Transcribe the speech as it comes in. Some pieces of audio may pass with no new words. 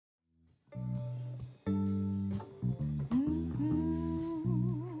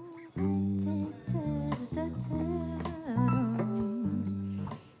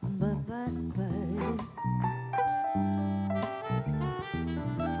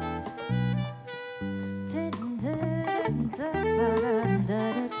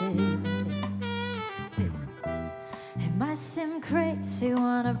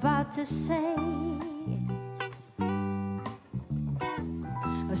about to say.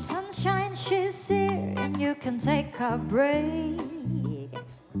 Oh, sunshine, she's here, and you can take a break.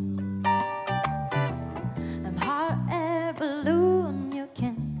 I'm hot air balloon, you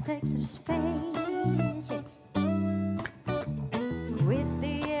can take to space. Yeah. With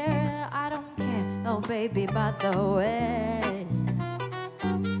the air, I don't care. Oh, baby, by the way,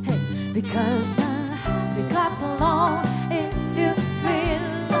 hey, because I'm happy, clap along if you feel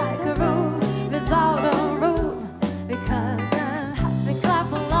like a room without a roof. Because I'm happy,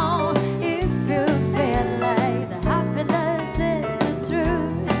 clap along if you feel like the happiness is the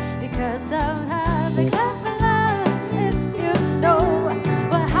truth. Because I'm happy, clap along if you know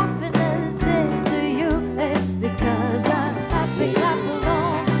what happiness is to you. Hey, because I'm happy, clap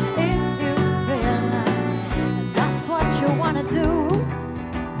along if you feel like that's what you wanna do.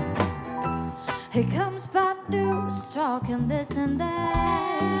 Here comes bad news, talking this and that.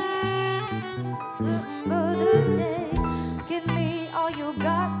 Give me all you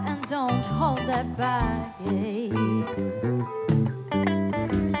got and don't hold that back.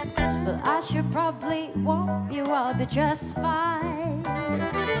 But I should probably warn you, I'll be just fine.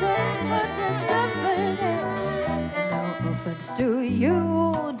 No offense to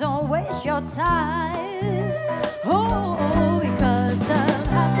you, don't waste your time. Oh, because I'm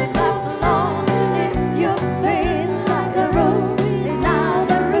happy, clap along if you feel like a room without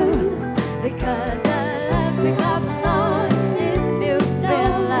a roof. Because I'm happy, clap along if you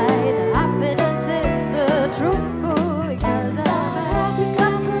feel like the happiness is the truth. Because I'm happy,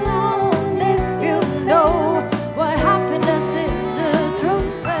 clap along if you know what happiness is the truth.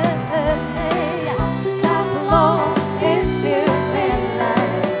 Clap along if you feel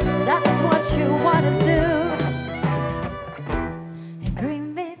like that's what you wanna do. Bring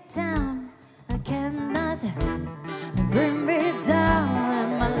me down, I cannot. Bring me down,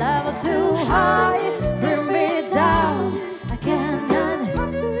 and my level's too high. Bring me down, I cannot.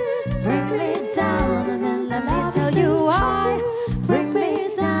 Bring me down, and then let me tell you why. Bring me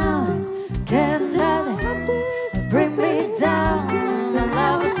down, cannot. Bring me down, my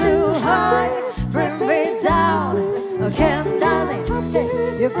level's too high. Bring me down, cannot.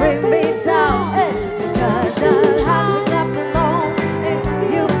 You bring me down, because I'm happy, clap along if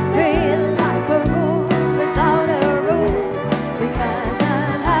you feel like a roof without a roof. Because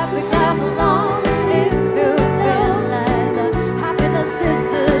I'm happy, clap along if you feel like the happiness is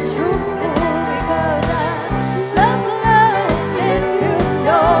the truth. Because I'm clap along if you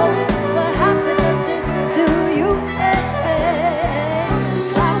know what happiness is to you.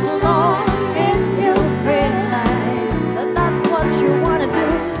 Clap along if you feel like that's what you wanna do.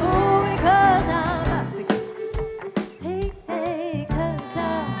 Because I'm happy. Hey, hey, 'cause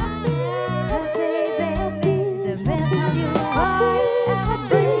I'm happy, baby. Let me tell you why.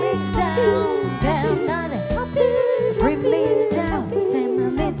 Bring me down, cannot. Bring me down,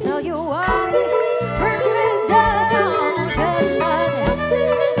 let me tell you why. Bring me down, cannot.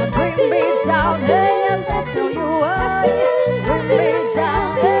 Bring me down, hey, I'll tell you why. Bring me down,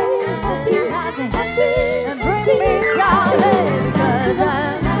 hey, and bring me down, hey, because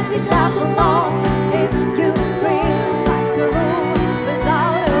I'm happy, clap along if you feel like a room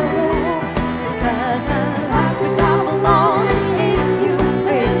without a roof. Because I'm happy, clap along if you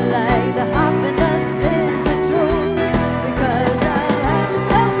feel like the happiness is the truth. Because I'm happy,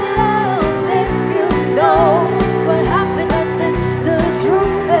 clap along if you know what happiness is the truth.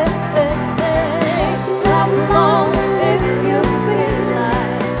 Clap along if you feel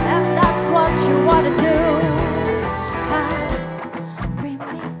like, and that's what you wanna do. Bring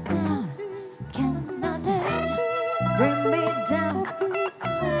me down, can nothing bring me down.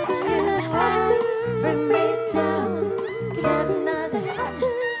 Bring me down, can nothing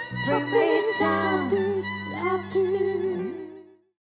bring me